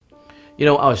You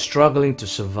know, I was struggling to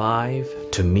survive,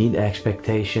 to meet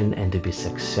expectation, and to be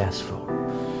successful.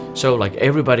 So like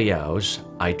everybody else,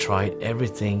 I tried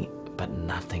everything, but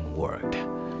nothing worked.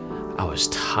 I was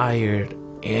tired,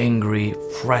 angry,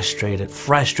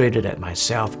 frustrated at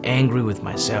myself, angry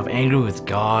with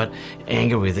God,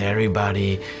 angry with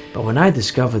everybody. But when I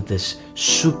discovered this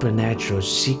supernatural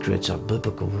secrets of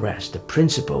biblical rest, the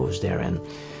principles therein,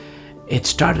 it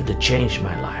started to change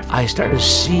my life. I started to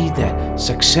see that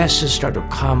successes start to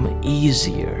come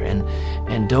easier,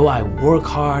 and though I work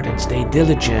hard and stay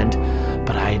diligent,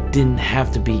 but I didn't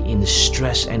have to be in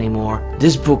stress anymore.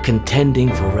 This book,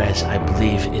 Contending for Rest, I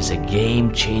believe is a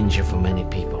game changer for many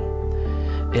people.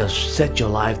 It'll set your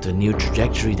life to a new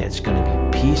trajectory that's going to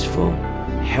be peaceful,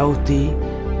 healthy,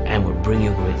 and will bring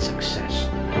you great success.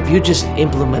 If you just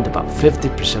implement about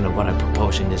 50% of what I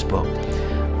propose in this book,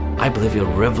 I believe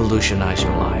you'll revolutionize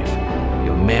your life,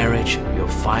 your marriage, your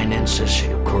finances,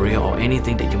 your career, or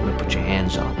anything that you want to put your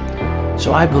hands on.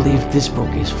 So I believe this book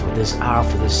is for this hour,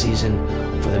 for this season,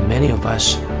 for the many of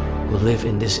us who live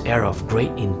in this era of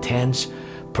great intense,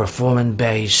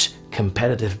 performance-based,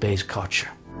 competitive-based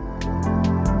culture.